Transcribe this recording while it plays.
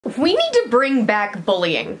We need to bring back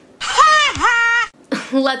bullying.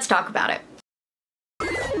 Let's talk about it.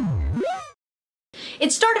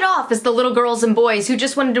 It started off as the little girls and boys who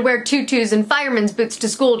just wanted to wear tutus and fireman's boots to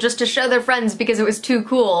school just to show their friends because it was too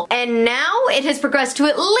cool. And now it has progressed to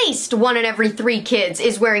at least 1 in every 3 kids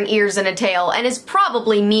is wearing ears and a tail and is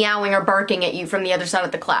probably meowing or barking at you from the other side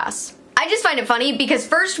of the class. I just find it funny because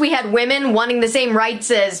first we had women wanting the same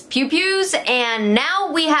rights as pew-pews, and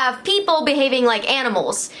now we have people behaving like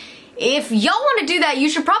animals. If y'all want to do that, you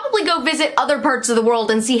should probably go visit other parts of the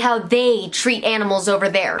world and see how they treat animals over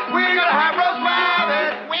there. We're gonna have roast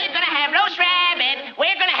rabbit! We're gonna have roast rabbit!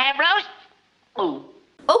 We're gonna have roast... Ooh.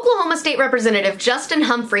 Oklahoma State Representative Justin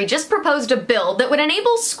Humphrey just proposed a bill that would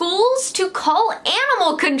enable schools to call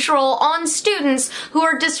animal control on students who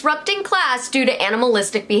are disrupting class due to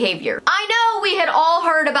animalistic behavior. I know we had all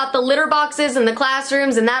heard about the litter boxes in the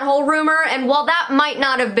classrooms and that whole rumor, and while that might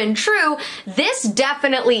not have been true, this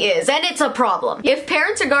definitely is, and it's a problem. If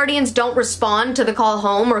parents or guardians don't respond to the call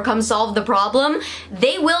home or come solve the problem,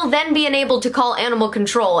 they will then be enabled to call animal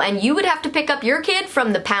control, and you would have to pick up your kid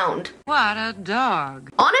from the pound. What a dog.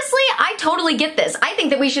 Honestly, I totally get this. I think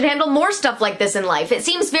that we should handle more stuff like this in life. It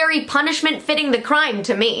seems very punishment fitting the crime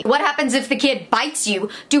to me. What happens if the kid bites you?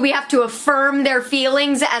 Do we have to affirm their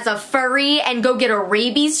feelings as a furry and go get a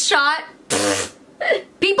rabies shot?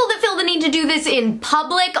 People that feel the need to do this in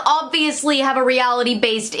public obviously have a reality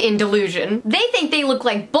based in delusion. They think they look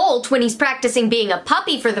like Bolt when he's practicing being a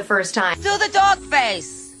puppy for the first time. Do the dog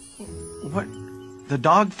face. What? The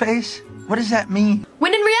dog face? What does that mean?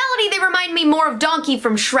 When in reality, they remind me more of Donkey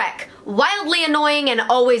from Shrek. Wildly annoying and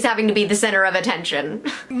always having to be the center of attention.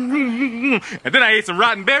 And then I ate some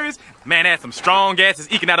rotten berries. Man, I had some strong gases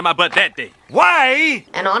eking out of my butt that day. Why?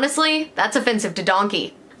 And honestly, that's offensive to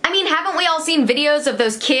Donkey. I mean, haven't we all seen videos of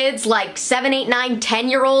those kids, like 7, 8, 9,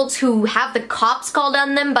 10-year-olds who have the cops called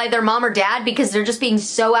on them by their mom or dad because they're just being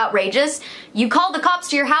so outrageous? You call the cops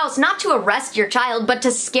to your house not to arrest your child, but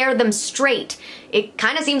to scare them straight. It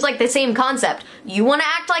kind of seems like the same concept. You want to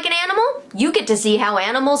act like an animal? You get to see how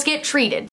animals get treated.